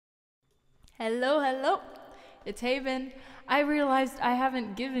Hello, it's Haben. I realized I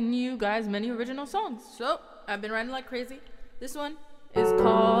haven't given you guys many original songs, so I've been writing like crazy. This one is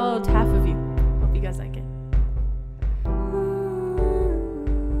called Half of You. Hope you guys like it.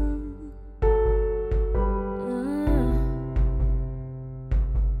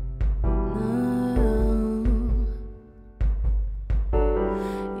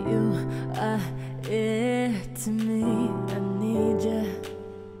 It to me, I need you.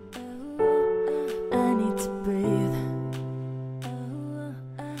 I need to breathe.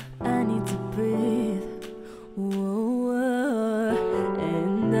 I need to breathe. Whoa,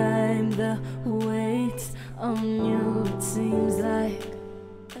 and I'm the weight on you. It seems like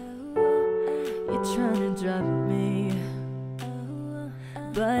you're trying to drop me,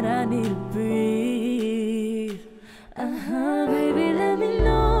 but I need to breathe. Baby, let me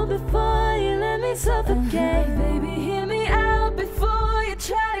know before you let me suffocate. Baby, hear me out before you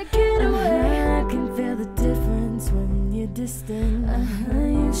try to get away. I can feel the difference when you're distant.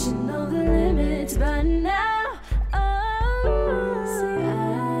 You should know the limits by now. See,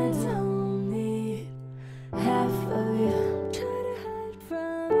 I don't need half of you. Try to hide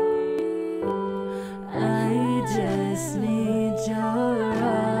from you. I just need your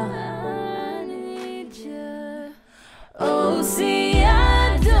all. I need you. Oh, see,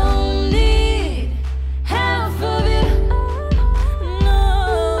 I don't need half of you.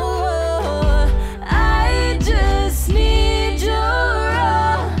 No, I just need your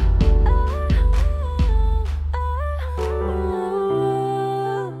all.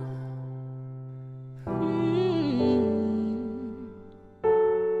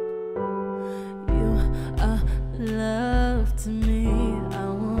 You are love to me. I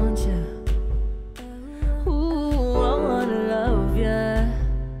want you.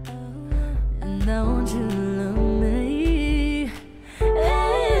 And I want you to love me.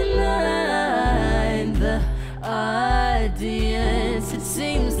 And I'm the audience. It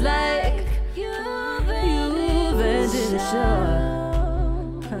seems like you've ended the show.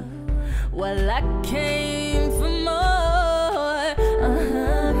 Well, I came for more.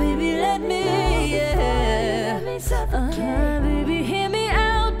 Baby, let me, yeah. Baby, hear me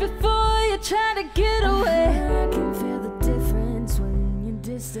out before you try to get away. I can feel the difference when you're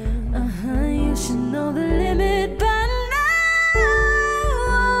distant. You should know the limit by now.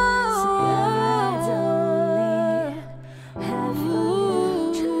 See, I don't need half of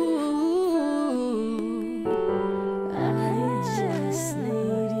you. I just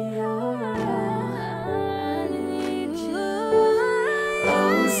need your all. I need you.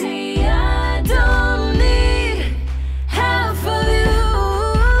 Oh, see, I don't need half of you.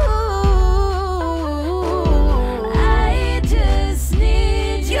 I just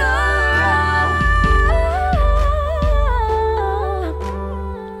need your all.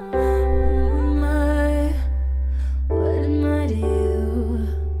 What am I to you?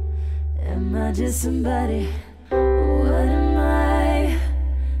 Am I just somebody? What am I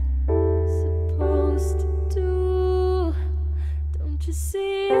supposed to do? Don't you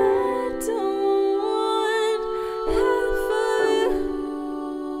see I don't want half of you.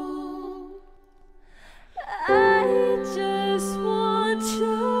 I just want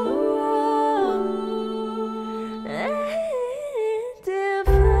your all. And if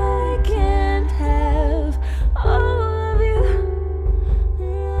I can't have all of you,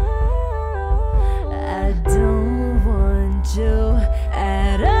 I don't want you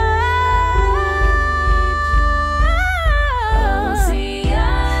at all. See,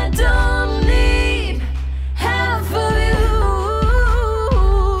 I don't need half of you.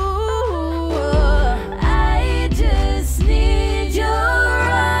 I just need your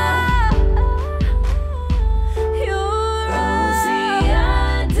all. Your all. See,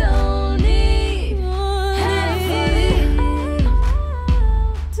 I don't need half of you.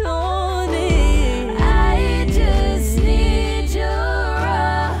 Don't need. I just need your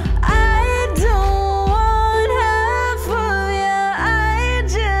all. I don't want half of you. I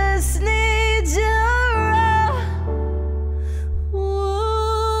just need your all.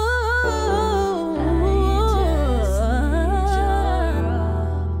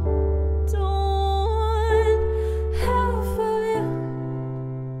 Don't half of you.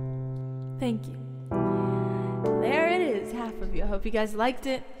 Thank you. There it is, Half of You. I hope you guys liked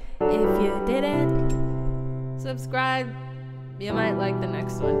it. If you didn't, subscribe. You might like the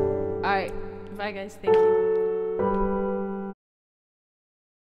next one. Alright, bye guys. Thank you.